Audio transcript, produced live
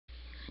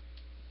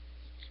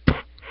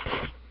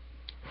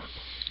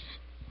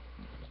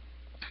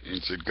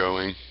Is it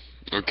going?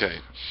 Okay.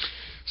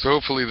 So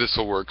hopefully this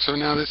will work. So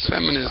now this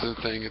feminism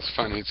thing, it's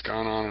funny. It's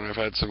gone on, and I've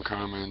had some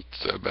comments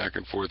back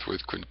and forth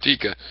with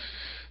Quintica.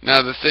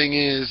 Now the thing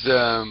is,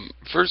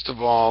 first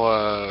of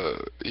all,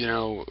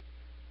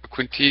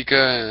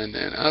 Quintica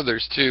and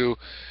others too,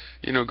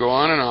 go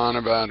on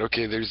about,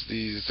 okay,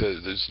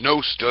 there's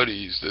no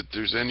studies that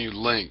there's any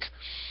link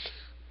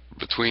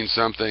between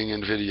something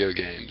and video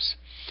games.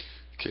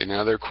 Okay,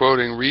 now they're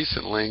quoting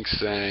recent links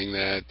saying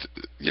that,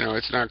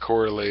 it's not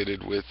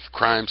correlated with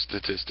crime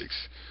statistics.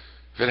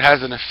 If it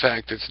has an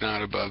effect, it's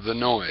not above the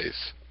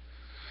noise.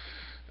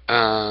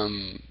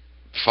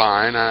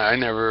 Fine, I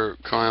never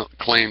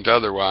claimed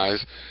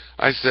otherwise.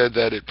 I said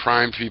that it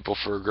primed people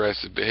for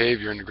aggressive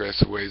behavior and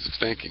aggressive ways of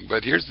thinking.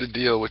 But here's the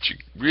deal, what you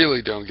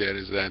really don't get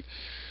is that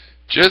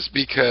just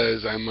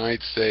because I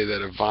might say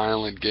that a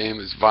violent game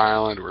is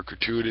violent or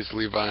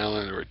gratuitously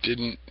violent or it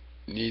didn't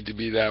need to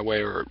be that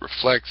way or it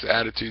reflects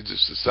attitudes of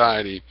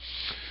society,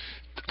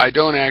 I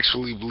don't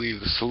actually believe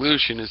the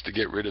solution is to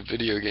get rid of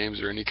video games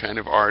or any kind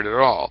of art at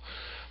all.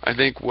 I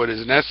think what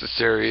is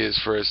necessary is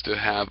for us to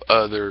have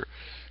other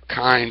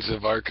kinds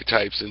of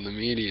archetypes in the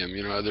medium,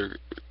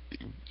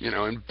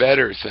 and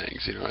better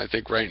things. I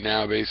think right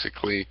now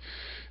basically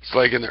it's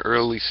like in the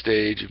early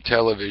stage of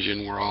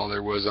television where all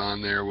there was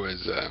on there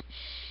was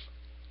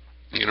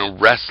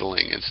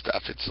wrestling and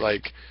stuff. It's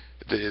like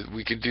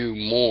we could do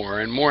more,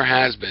 and more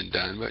has been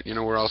done, but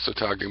we're also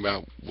talking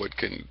about what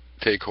can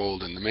take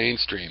hold in the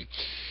mainstream.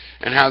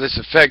 And how this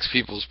affects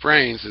people's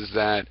brains is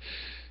that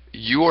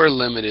you are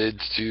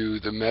limited to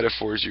the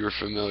metaphors you are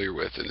familiar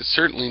with. And it's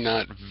certainly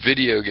not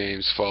video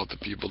games' fault that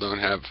people don't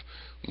have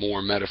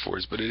more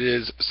metaphors, but it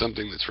is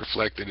something that's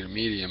reflected in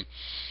media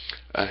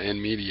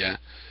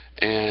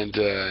and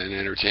in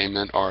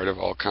entertainment, art of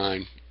all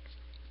kind,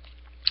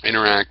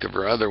 interactive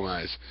or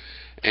otherwise.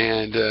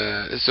 And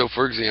so,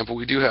 for example,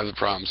 we do have the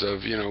problems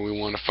of, we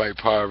want to fight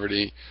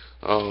poverty.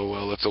 Oh,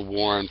 well, it's a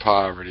war on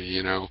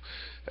poverty,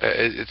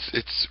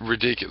 It's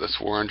ridiculous.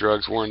 War on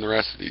drugs, war on the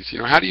rest of these.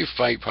 How do you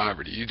fight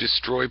poverty? You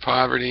destroy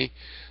poverty?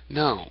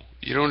 No,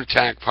 you don't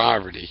attack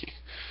poverty.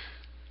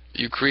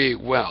 You create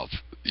wealth.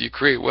 You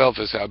create wealth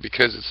as how,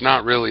 because it's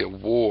not really a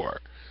war.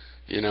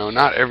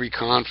 Not every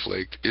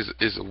conflict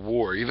is a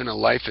war. Even a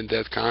life and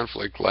death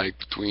conflict like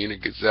between a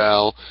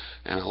gazelle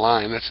and a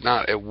lion, that's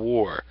not a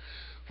war.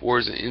 War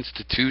is an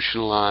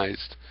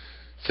institutionalized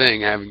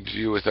thing having to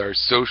do with our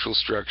social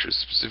structures,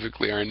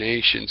 specifically our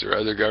nations or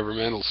other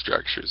governmental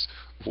structures.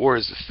 War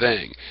is a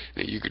thing.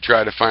 You could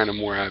try to find a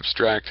more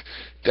abstract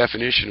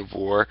definition of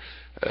war.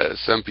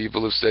 Some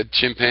people have said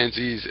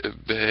chimpanzees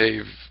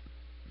behave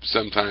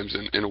sometimes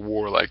in a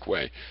warlike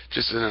way,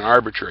 just in an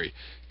arbitrary,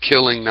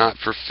 killing not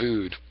for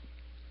food.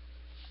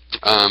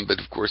 But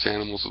of course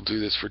animals will do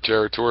this for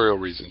territorial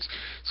reasons.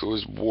 So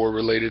is war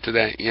related to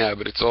that? Yeah,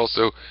 but it's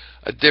also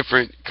a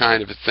different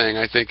kind of a thing.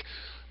 I think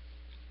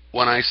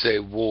when I say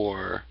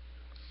war,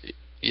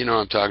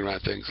 I'm talking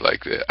about things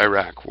like the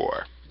Iraq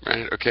War,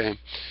 right? Okay,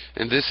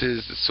 and this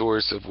is the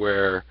source of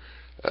where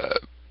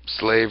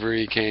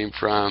slavery came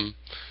from.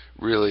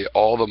 Really,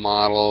 all the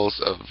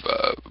models of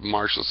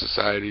martial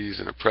societies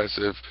and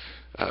oppressive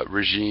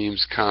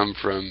regimes come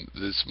from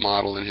this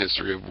model and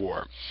history of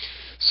war.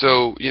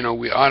 So,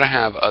 we ought to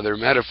have other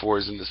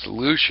metaphors, and the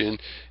solution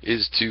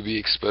is to be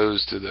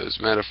exposed to those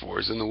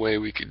metaphors. And the way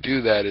we could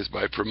do that is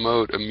by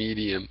promote a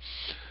medium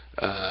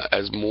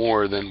as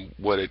more than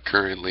what it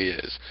currently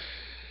is.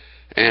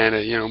 And,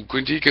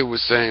 Quintica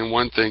was saying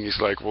one thing, he's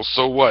like, well,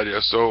 so what?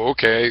 So,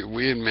 okay,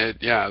 we admit,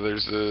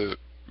 there's the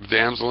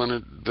damsel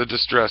in the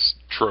distress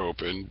trope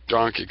and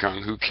Donkey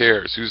Kong, who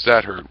cares? Who's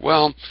that hurt?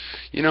 Well,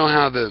 you know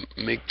how the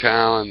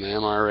MGTOW and the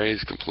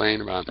MRAs complain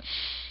about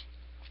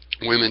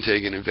women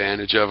taking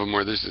advantage of them,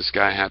 or there's this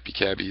guy, Happy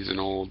Cabby, he's an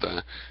old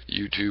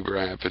YouTuber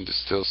I happen to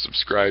still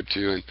subscribe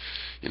to,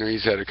 and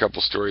he's had a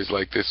couple stories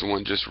like this,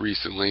 one just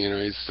recently.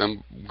 He's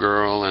some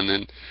girl, and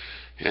then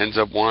ends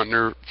up wanting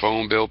her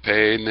phone bill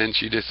paid, and then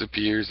she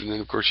disappears, and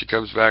then of course she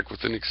comes back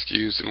with an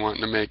excuse and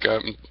wanting to make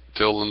up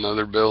until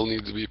another bill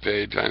needs to be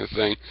paid, kind of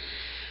thing,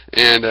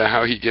 and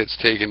how he gets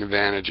taken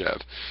advantage of.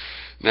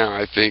 Now,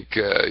 I think,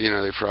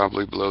 they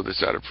probably blow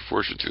this out of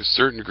proportion to a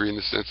certain degree in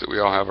the sense that we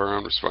all have our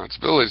own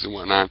responsibilities and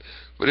whatnot,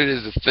 but it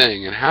is a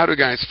thing. And how do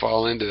guys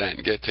fall into that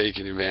and get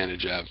taken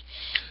advantage of?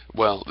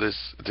 Well, this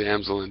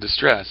damsel in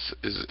distress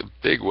is a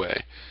big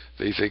way.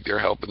 They think they're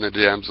helping the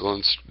damsel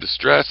in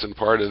distress, and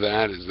part of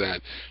that is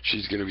that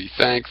she's going to be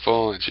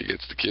thankful, and she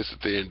gets the kiss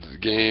at the end of the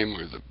game,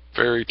 or the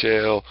fairy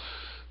tale,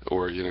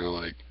 or,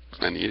 like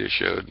Anita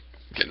showed,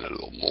 getting a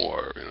little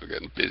more,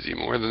 getting busy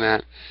more than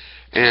that.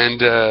 And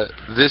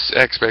this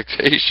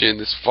expectation,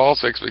 this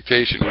false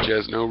expectation, which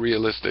has no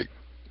realistic,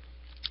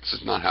 this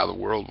is not how the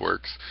world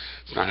works.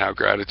 It's not how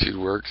gratitude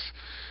works.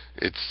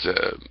 It's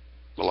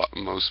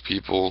most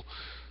people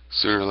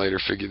sooner or later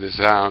figure this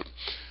out,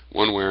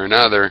 one way or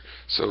another.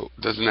 So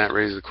doesn't that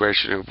raise the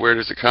question of where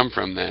does it come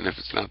from then, if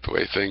it's not the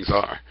way things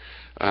are?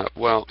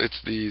 Well,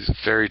 it's these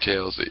fairy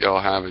tales that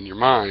y'all have in your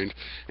mind,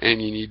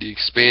 and you need to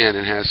expand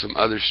and have some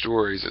other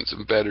stories and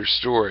some better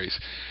stories.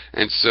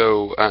 And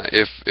so,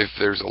 if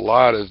there's a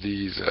lot of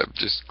these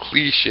just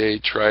cliche,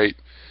 trite,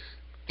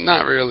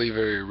 not really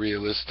very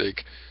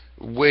realistic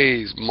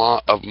ways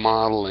of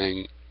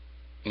modeling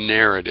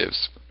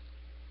narratives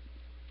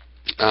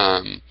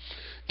um,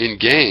 in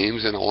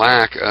games, and a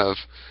lack of,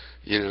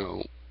 you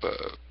know,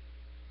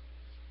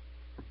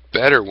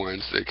 better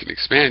ones that can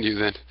expand you,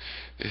 then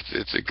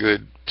it's a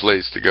good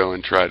place to go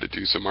and try to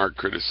do some art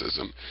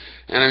criticism.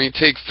 And I mean,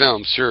 take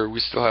films. Sure, we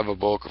still have a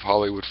bulk of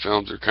Hollywood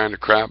films that are kind of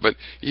crap, but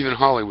even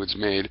Hollywood's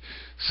made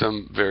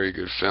some very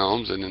good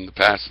films, and in the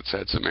past it's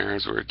had some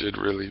eras where it did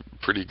really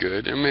pretty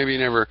good, and maybe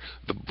never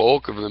the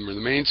bulk of them are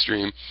the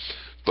mainstream,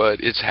 but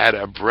it's had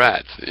a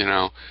breadth,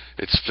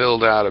 it's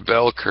filled out a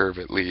bell curve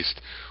at least,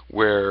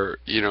 where,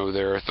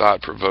 there are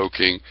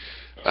thought-provoking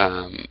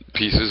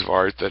pieces of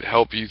art that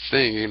help you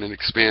think in an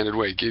expanded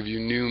way, give you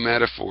new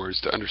metaphors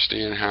to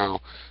understand how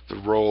the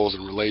roles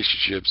and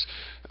relationships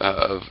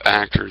of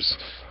actors,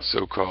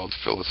 so-called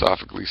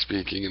philosophically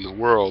speaking, in the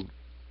world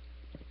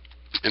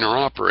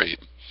interoperate.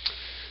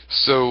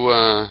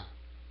 So,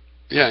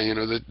 yeah,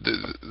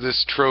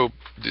 this trope,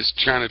 this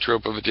China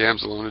trope of a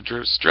damsel in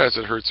distress,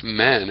 it hurts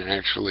men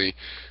actually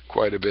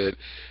quite a bit.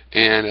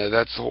 And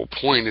that's the whole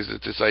point, is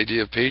that this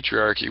idea of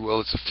patriarchy,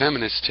 well, it's a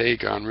feminist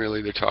take on,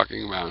 really, they're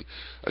talking about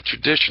a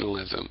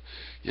traditionalism,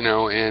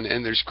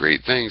 and there's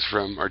great things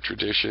from our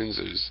traditions.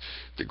 There's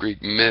the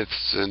Greek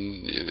myths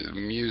and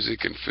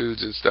music and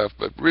foods and stuff,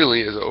 but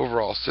really, as an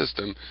overall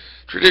system,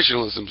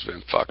 traditionalism's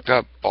been fucked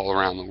up all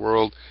around the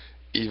world,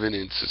 even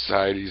in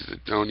societies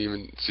that don't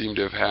even seem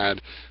to have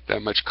had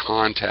that much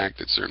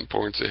contact at certain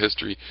points of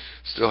history,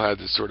 still had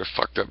this sort of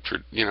fucked up,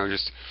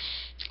 just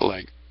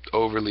like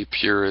overly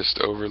purist,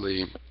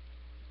 overly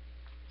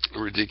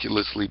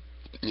ridiculously,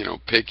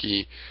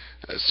 picky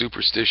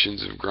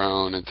superstitions have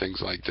grown and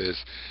things like this,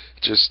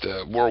 just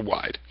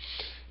worldwide.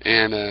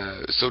 And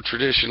so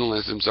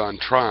traditionalism's on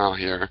trial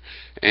here,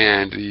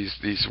 and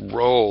these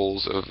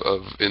roles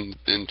of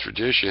in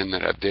tradition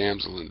that have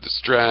damsel in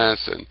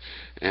distress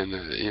and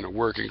the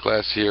working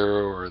class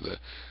hero, or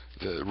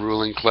the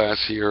ruling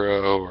class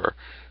hero, or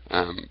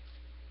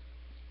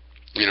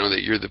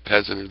that you're the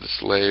peasant or the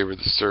slave or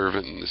the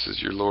servant, and this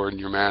is your lord and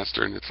your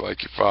master, and it's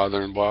like your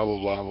father, and blah blah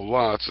blah blah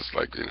blah. It's just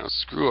like,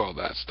 screw all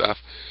that stuff.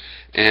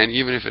 And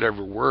even if it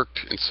ever worked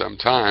in some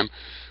time,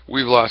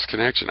 we've lost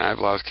connection. I've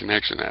lost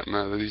connection.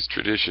 These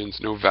traditions,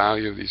 no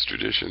value of these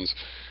traditions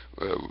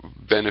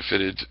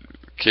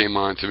came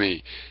on to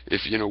me.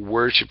 If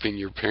worshiping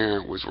your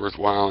parent was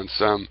worthwhile in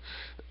some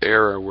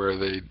era where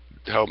they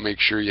help make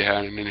sure you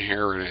had an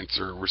inheritance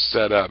or were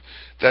set up,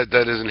 that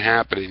doesn't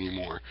happen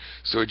anymore.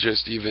 So it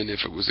just, even if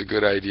it was a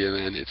good idea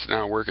then, it's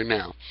not working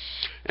now.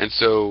 And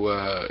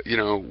so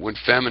when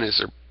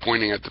feminists are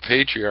pointing at the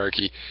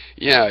patriarchy,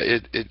 yeah,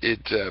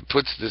 it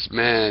puts this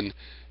man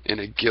in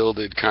a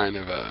gilded kind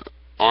of a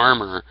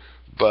armor,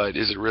 but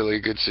is it really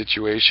a good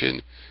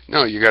situation?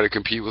 No, you got to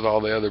compete with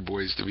all the other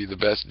boys to be the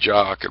best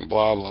jock and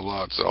blah blah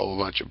blah. It's all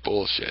a bunch of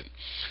bullshit.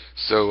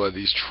 So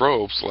these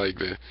tropes, like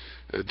the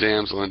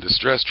damsel in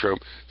distress trope,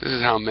 this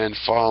is how men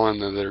fall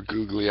into their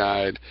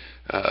googly-eyed,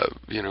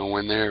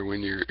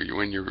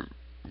 when your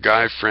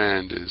guy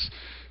friend is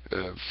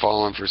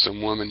falling for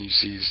some woman you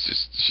see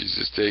she's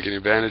just taking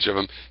advantage of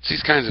him. It's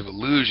these kinds of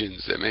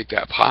illusions that make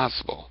that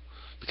possible,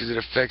 because it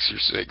affects your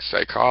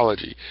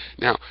psychology.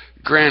 Now,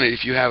 granted,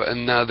 if you have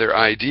another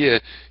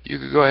idea, you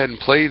could go ahead and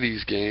play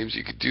these games,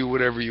 you could do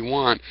whatever you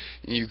want,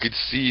 and you could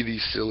see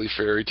these silly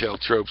fairy tale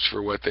tropes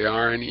for what they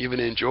are, and even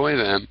enjoy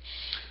them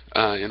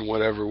in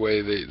whatever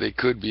way they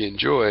could be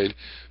enjoyed,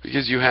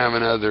 because you have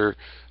another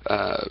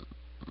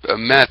a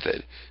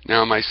method.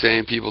 Now, am I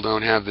saying people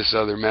don't have this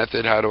other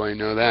method? How do I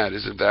know that?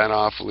 Isn't that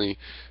awfully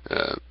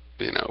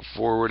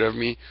forward of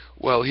me?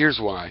 Well, here's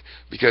why.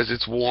 Because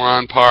it's war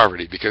on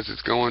poverty, because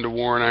it's going to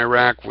war in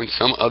Iraq when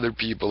some other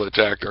people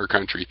attacked our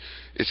country.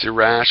 It's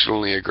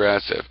irrationally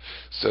aggressive.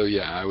 So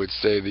yeah, I would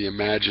say the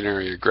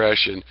imaginary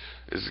aggression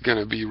is going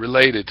to be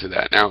related to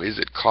that. Now, is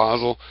it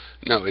causal?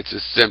 No, it's a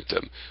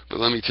symptom. But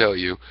let me tell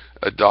you,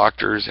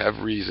 doctors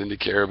have reason to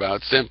care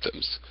about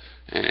symptoms,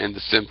 and the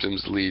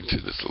symptoms lead to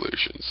the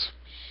solutions.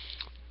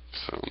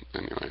 So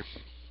anyway,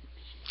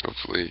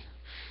 hopefully you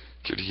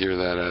could hear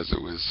that as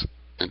it was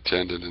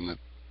intended, and that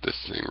this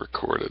thing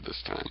recorded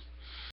this time.